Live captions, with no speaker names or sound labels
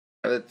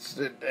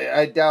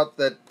I doubt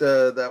that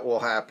that will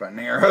happen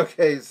here.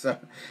 Okay, so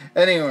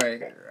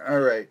anyway,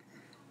 all right.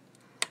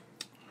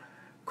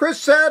 Chris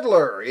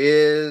Sadler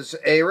is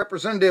a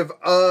representative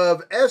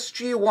of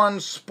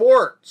SG1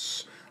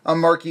 Sports.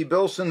 I'm Marky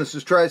Billson. This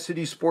is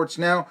Tri-City Sports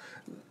Now.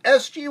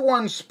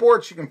 SG1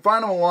 Sports, you can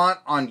find them a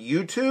lot on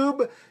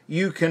YouTube.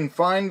 You can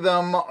find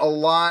them a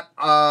lot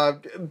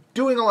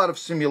doing a lot of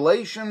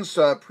simulations,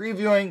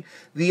 previewing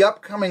the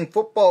upcoming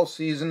football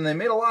season. They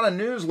made a lot of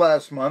news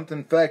last month.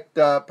 In fact,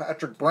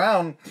 Patrick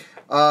Brown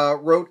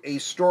wrote a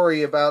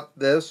story about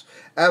this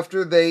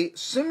after they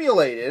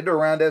simulated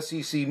around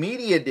SEC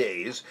Media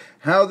Days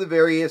how the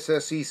various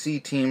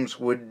SEC teams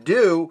would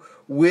do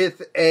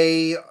with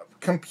a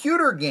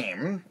computer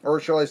game, or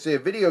shall I say a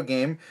video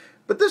game.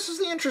 But this is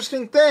the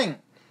interesting thing.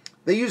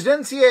 They used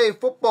NCAA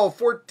Football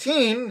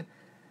 14,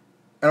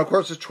 and of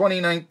course it's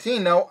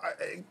 2019. Now,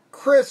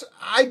 Chris,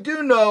 I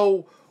do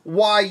know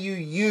why you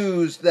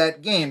used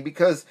that game,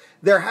 because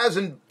there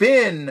hasn't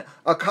been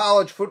a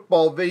college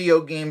football video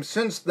game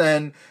since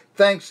then,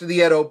 thanks to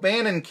the Ed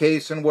O'Bannon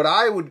case, and what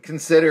I would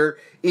consider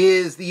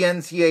is the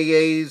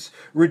NCAA's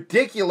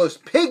ridiculous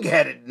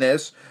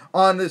pig-headedness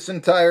on this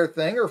entire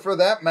thing, or for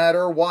that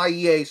matter, why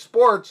EA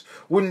Sports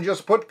wouldn't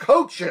just put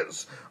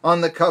coaches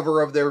on the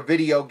cover of their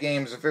video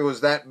games if it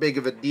was that big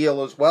of a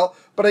deal as well.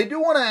 But I do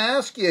want to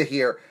ask you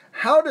here,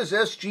 how does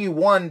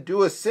SG1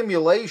 do a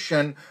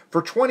simulation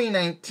for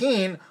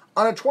 2019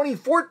 on a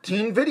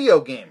 2014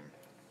 video game?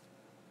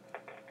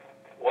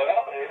 Well,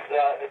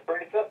 it's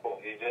pretty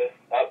simple. You just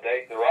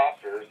update the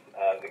rosters.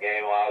 The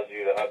game allows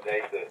you to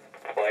update the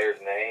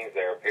players' names,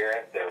 their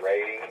appearance, their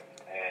ratings,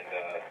 and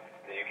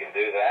you can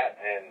do that.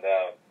 And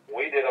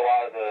we did a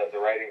lot of the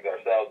ratings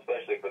ourselves,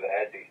 especially for the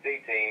SEC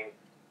teams.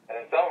 And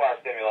in some of our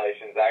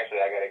simulations,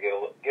 actually, I got to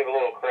give a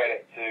little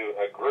credit to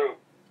a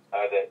group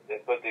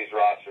that put these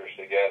rosters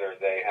together.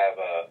 They have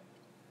a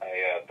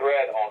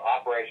thread on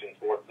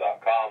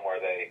operationsports.com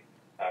where they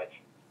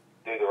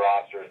do the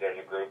rosters. There's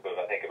a group of,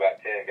 I think, about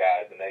 10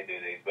 guys, and they do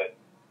these. But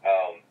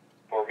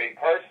for me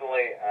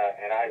personally,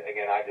 and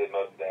I did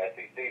most of the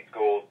SEC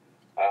schools,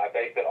 I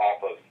based it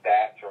off of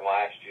stats from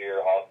last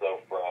year, also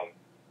from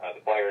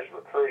the players'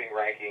 recruiting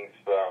ratings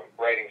from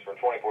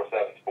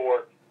 24/7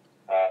 Sports,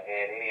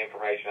 and any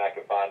information I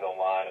could find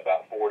online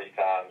about 40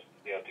 times,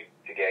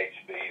 to gauge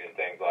speed and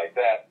things like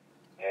that.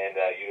 And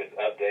you just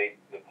update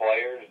the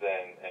players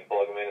and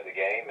plug them into the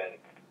game, and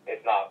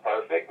it's not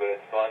perfect, but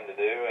it's fun to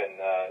do, and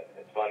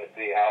it's fun to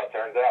see how it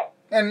turns out.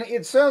 And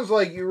it sounds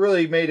like you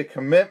really made a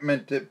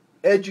commitment to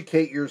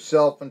educate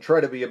yourself and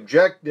try to be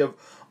objective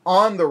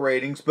on the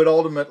ratings, but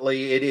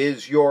ultimately it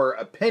is your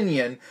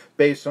opinion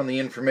based on the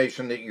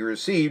information that you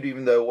received,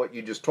 even though what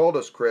you just told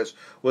us, Chris,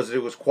 was that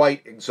it was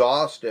quite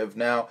exhaustive.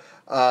 Now,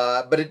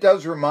 but it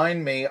does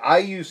remind me, I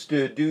used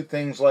to do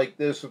things like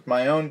this with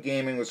my own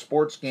gaming, with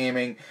sports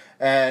gaming,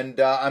 and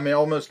I'm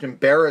almost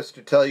embarrassed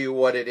to tell you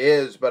what it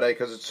is, but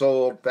because it's so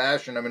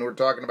old-fashioned. I mean, we're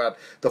talking about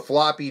the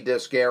floppy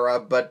disk era,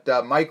 but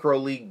micro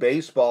league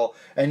baseball.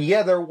 And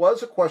yeah, there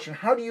was a question,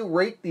 how do you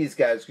rate these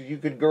guys? Because you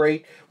could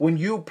rate, when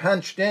you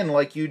punched in,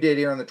 like you did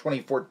here in the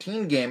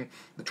 2014 game,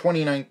 the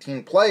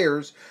 2019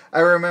 players, I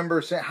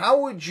remember saying, how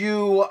would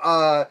you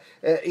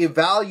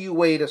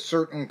evaluate a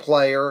certain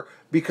player?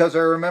 Because I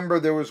remember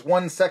there was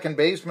one second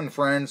baseman,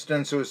 for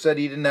instance, who said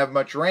he didn't have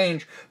much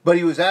range, but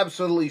he was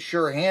absolutely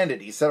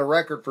sure-handed. He set a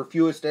record for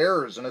fewest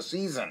errors in a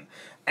season.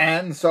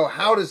 And so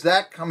how does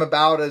that come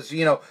about as,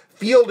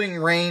 fielding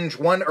range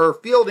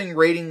fielding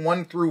rating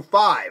 1 through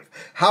 5?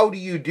 How do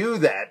you do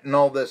that and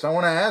all this? I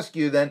want to ask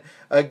you then,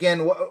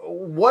 again,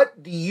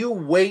 what do you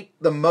weight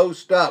the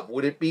most of?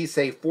 Would it be,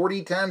 say,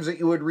 40 times that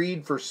you would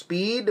read for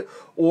speed?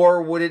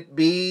 Or would it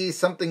be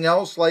something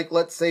else like,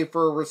 let's say,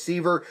 for a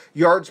receiver,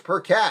 yards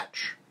per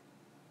catch?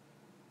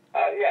 So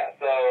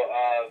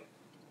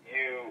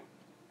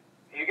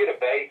you get a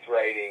base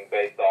rating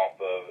based off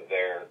of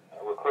their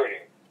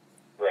recruiting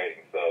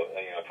rating. So,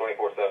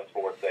 24/7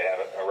 Sports, they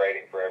have a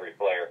rating for every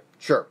player.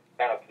 Sure.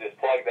 Kind of just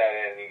plug that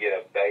in and you get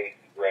a base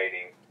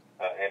rating.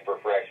 And for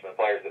freshman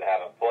players that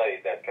haven't played,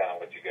 that's kind of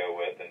what you go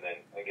with. And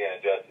then, again,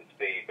 adjust the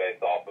speed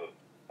based off of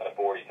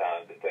 40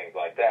 times and things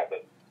like that.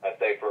 But I'd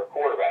say for a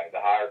quarterback,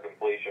 the higher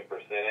completion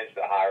percentage,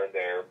 the higher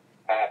their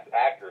pass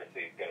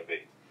accuracy is going to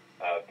be.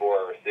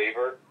 For a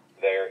receiver,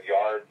 their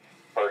yards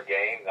per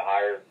game, the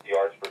higher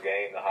yards per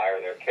game, the higher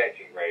their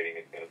catching rating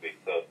is going to be.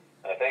 So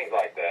things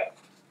like that.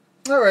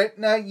 All right.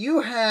 Now,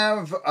 you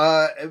have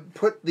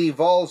put the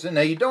Vols in.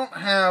 Now, you don't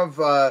have,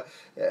 a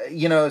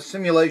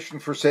simulation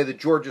for, say, the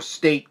Georgia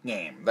State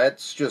game.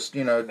 That's just,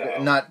 No.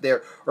 not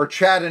there. Or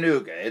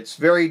Chattanooga. It's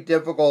very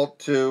difficult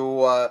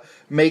to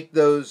make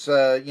those,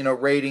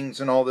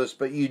 ratings and all this.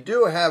 But you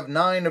do have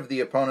 9 of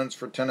the opponents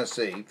for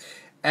Tennessee.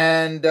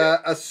 And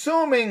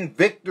assuming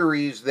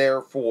victories,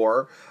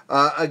 therefore,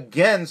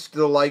 against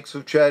the likes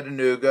of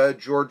Chattanooga,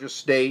 Georgia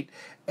State,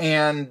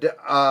 and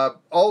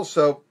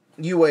also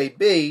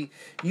UAB,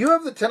 you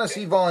have the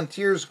Tennessee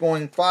Volunteers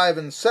going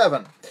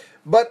 5-7.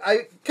 But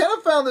I kind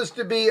of found this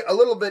to be a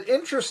little bit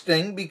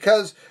interesting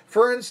because,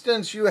 for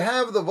instance, you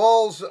have the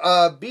Vols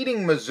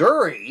beating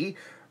Missouri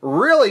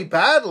really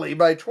badly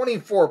by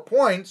 24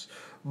 points,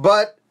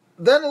 but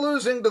then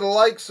losing to the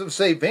likes of,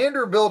 say,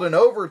 Vanderbilt in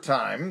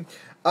overtime,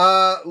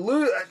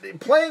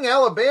 playing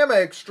Alabama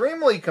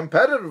extremely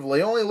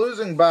competitively, only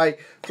losing by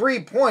 3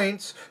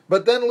 points,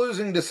 but then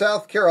losing to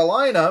South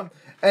Carolina,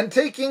 and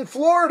taking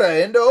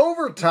Florida into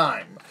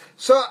overtime.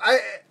 So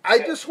I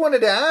just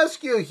wanted to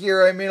ask you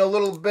here, I mean, a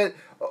little bit,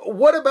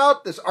 what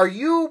about this? Are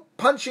you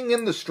punching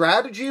in the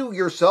strategy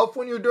yourself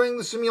when you're doing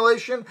the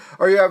simulation?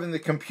 Are you having the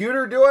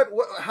computer do it?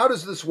 How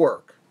does this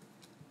work?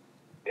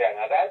 Yeah,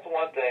 now that's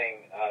one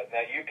thing.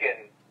 Now you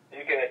can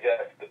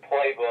adjust the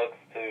playbooks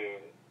to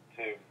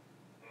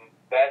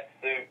best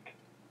suit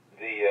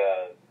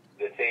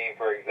the team.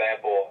 For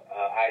example,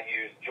 I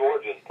used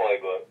Georgia's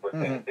playbook for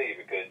Tennessee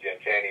because Jim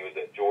Chaney was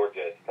at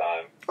Georgia at the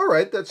time. All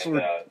right, that's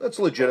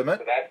legitimate.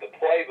 So that's the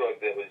playbook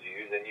that was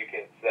used, and you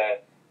can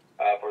set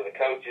for the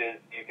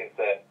coaches. You can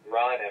set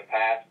run and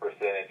pass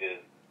percentages.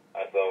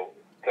 So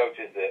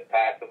coaches that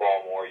pass the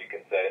ball more, you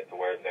can set it to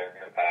where they're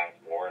going to pass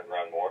more and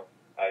run more.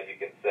 You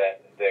can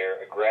set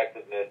their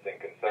aggressiveness and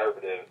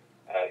conservative.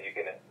 You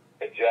can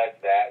adjust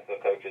that so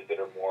coaches that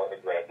are more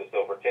aggressive.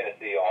 So for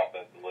Tennessee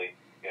offensively,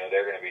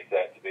 they're going to be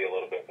set to be a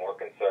little bit more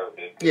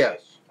conservative.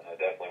 Yes. That's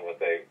definitely what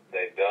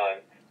they've done.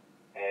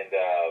 And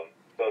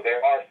so there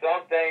are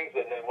some things,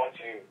 but then once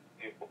you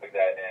put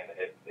that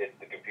in, it's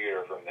the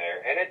computer from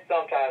there. And it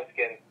sometimes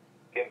can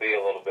be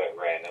a little bit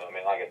random. I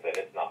mean, like I said,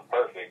 it's not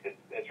perfect.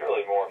 It's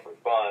really more for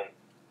fun.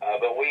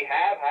 But we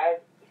have had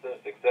some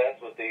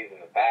success with these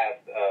in the past.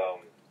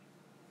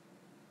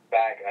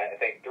 Back, I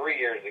think 3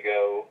 years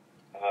ago,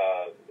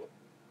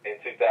 in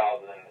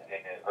 2016,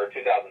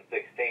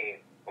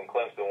 when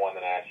Clemson won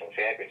the national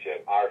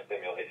championship, our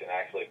simulation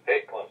actually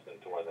picked Clemson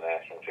to win the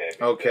national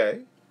championship.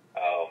 Okay.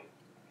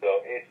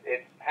 So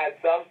it's had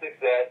some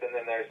success, and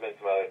then there's been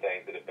some other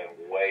things that have been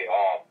way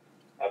off.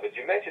 But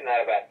you mentioned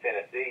that about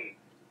Tennessee.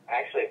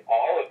 Actually,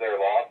 all of their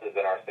losses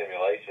in our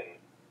simulation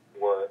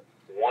were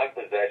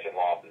one-possession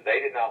losses.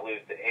 They did not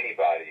lose to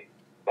anybody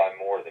by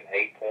more than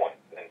 8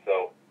 points. And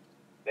so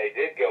they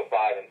did go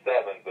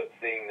 5-7, but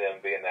seeing them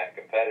being that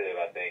competitive,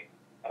 I think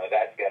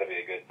that's got to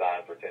be a good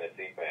sign for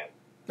Tennessee fans.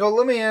 Well,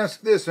 let me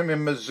ask this. I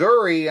mean,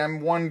 Missouri,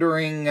 I'm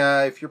wondering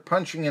if you're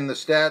punching in the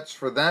stats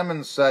for them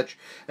and such,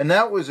 and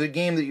that was a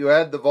game that you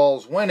had the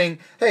Vols winning.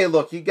 Hey,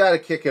 look, you got to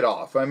kick it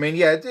off. I mean,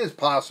 yeah, it is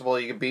possible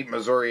you can beat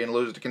Missouri and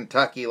lose to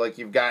Kentucky like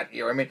you've got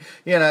here. I mean,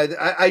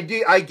 I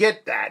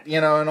get that,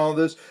 and all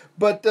this.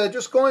 But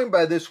just going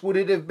by this, would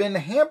it have been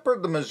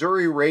hampered the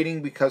Missouri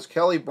rating because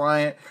Kelly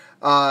Bryant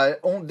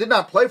did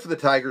not play for the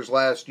Tigers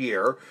last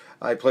year?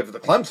 I played for the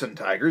Clemson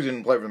Tigers,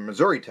 didn't play for the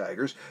Missouri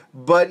Tigers,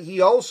 but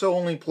he also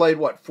only played,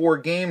 4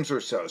 games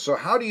or so. So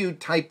how do you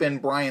type in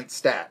Bryant's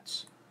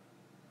stats?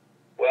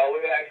 Well,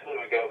 we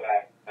actually would go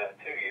back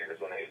 2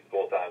 years when he was a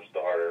full-time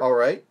starter. All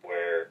right.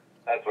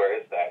 That's where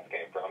his stats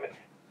came from. And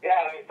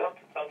yeah, I mean,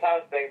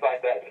 sometimes things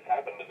like that just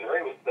happen.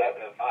 Missouri was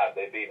 7-5.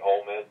 They beat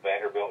Ole Miss,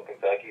 Vanderbilt,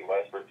 Kentucky,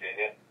 West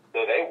Virginia.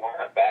 So they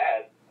weren't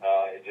bad.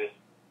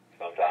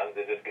 Sometimes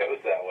it just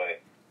goes that way.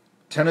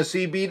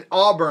 Tennessee beat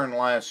Auburn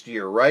last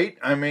year, right?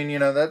 I mean,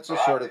 that's the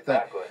sort of thing.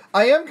 Exactly.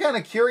 I am kind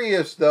of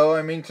curious, though.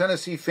 I mean,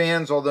 Tennessee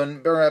fans, although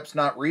perhaps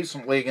not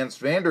recently against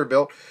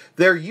Vanderbilt,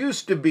 they're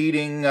used to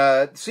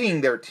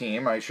seeing their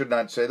team. I should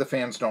not say the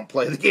fans don't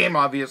play the game,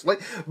 obviously.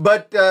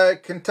 But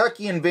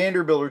Kentucky and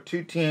Vanderbilt are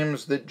two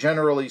teams that,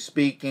 generally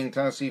speaking,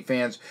 Tennessee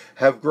fans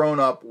have grown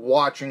up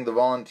watching the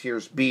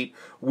Volunteers beat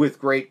with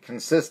great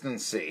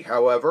consistency.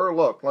 However,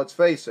 look, let's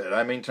face it.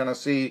 I mean,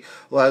 Tennessee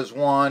has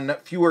won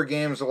fewer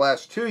games the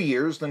last 2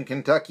 years than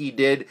Kentucky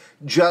did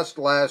just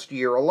last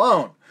year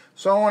alone.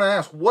 So I want to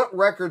ask, what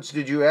records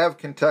did you have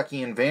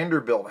Kentucky and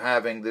Vanderbilt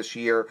having this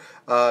year?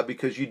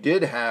 Because you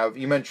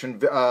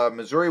mentioned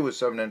Missouri was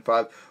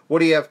 7-5. What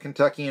do you have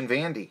Kentucky and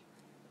Vandy?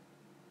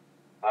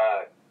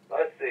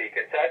 Let's see.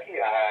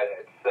 Kentucky I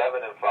had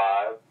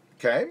 7-5.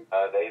 Okay.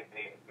 They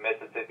beat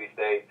Mississippi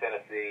State,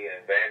 Tennessee,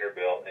 and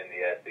Vanderbilt in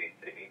the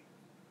SEC.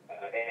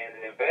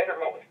 And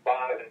Vanderbilt was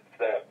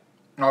 5-7.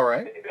 All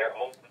right. Their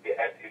only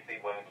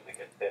SEC wins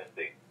against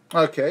Tennessee.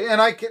 Okay, and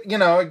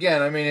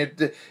again, I mean,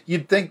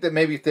 you'd think that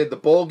maybe if they had the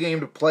bowl game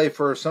to play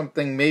for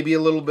something, maybe a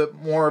little bit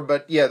more,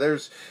 but yeah,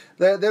 there's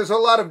a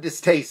lot of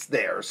distaste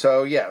there.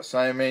 So yes,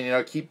 I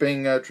mean,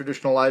 keeping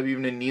traditional alive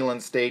even in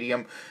Neyland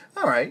Stadium,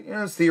 all right,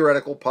 it's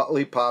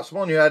theoretically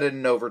possible, and you had it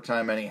in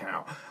overtime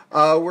anyhow.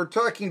 We're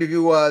talking to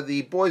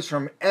the boys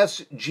from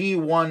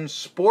SG1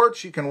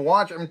 Sports. You can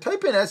watch,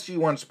 type in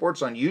SG1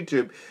 Sports on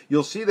YouTube.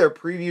 You'll see their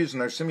previews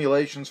and their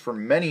simulations for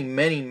many,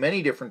 many,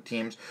 many different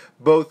teams,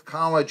 both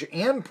college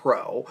and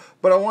pro.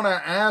 But I want to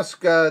ask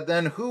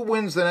then, who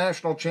wins the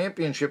national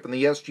championship in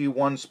the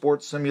SG1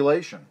 Sports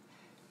simulation?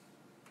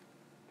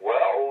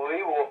 Well,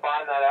 we will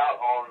find that out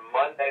on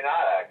Monday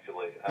night,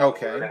 actually.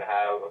 Okay. We're going to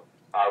have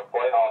our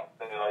playoff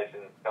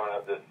simulations coming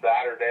up this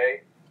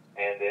Saturday.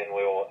 And then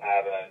we will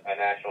have a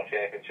national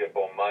championship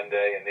on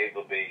Monday, and these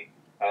will be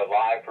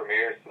live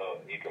premieres, so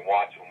you can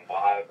watch them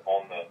live on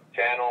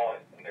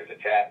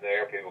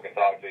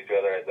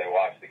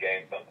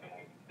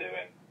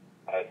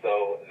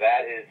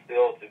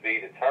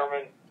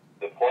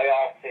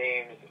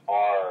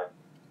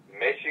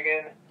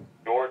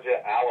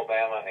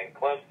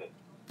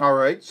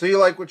right. So you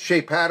like what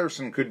Shea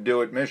Patterson could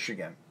do at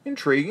Michigan.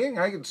 Intriguing.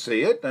 I can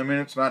see it. I mean,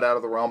 it's not out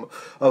of the realm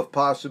of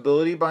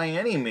possibility by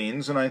any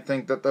means, and I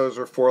think that those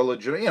are four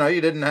legitimate. You know,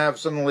 you didn't have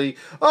suddenly,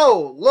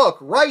 oh, look,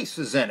 Rice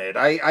is in it.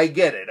 I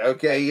get it.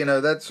 Okay, you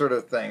know, that sort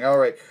of thing. All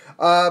right.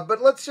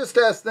 But let's just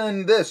ask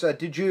then this.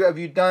 Have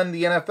you done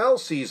the NFL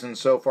season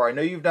so far? I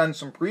know you've done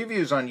some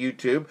previews on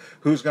YouTube.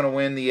 Who's going to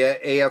win the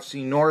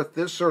AFC North,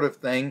 this sort of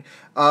thing.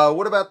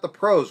 What about the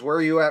pros? Where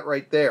are you at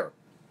right there?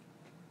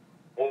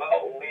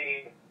 Well,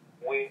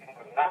 we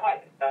have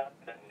not done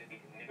the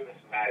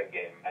newest Madden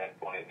game. Madden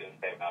 20 just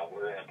came out.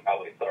 We're going to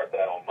probably start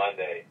that on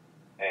Monday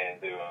and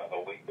do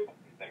a week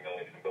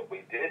simulation. But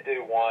we did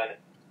do one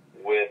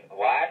with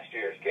last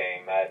year's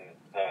game, Madden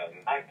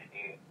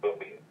 19, but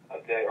we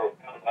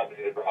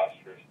updated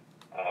rosters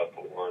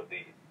for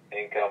the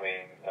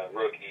incoming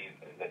rookies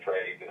and the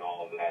trades and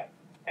all of that.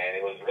 And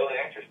it was really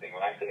interesting.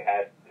 We actually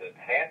had the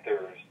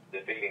Panthers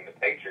defeating the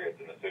Patriots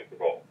in the Super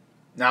Bowl.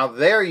 Now,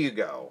 there you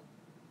go.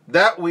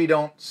 That we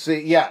don't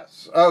see.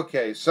 Yes.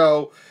 Okay,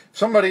 so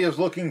somebody is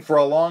looking for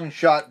a long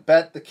shot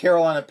bet. The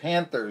Carolina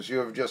Panthers, you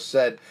have just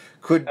said,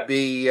 could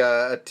be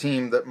a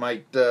team that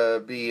might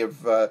be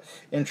of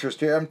interest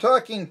here. I'm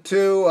talking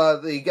to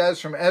the guys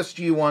from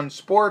SG1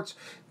 Sports.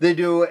 They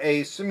do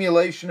a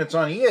simulation. It's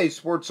on EA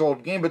Sports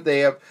Old Game, but they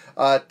have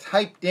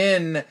typed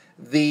in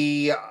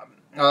the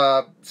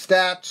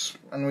stats,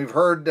 and we've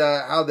heard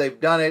how they've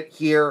done it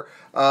here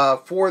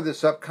for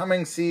this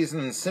upcoming season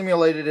and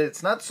simulated it.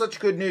 It's not such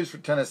good news for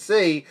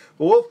Tennessee,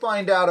 but we'll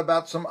find out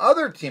about some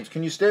other teams.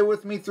 Can you stay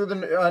with me through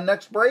the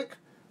next break?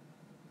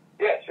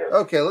 Yeah, sure.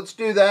 Okay, let's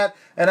do that.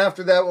 And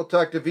after that, we'll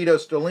talk to Vito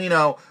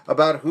Stellino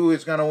about who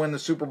is going to win the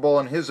Super Bowl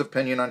and his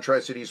opinion on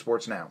Tri-City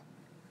Sports Now.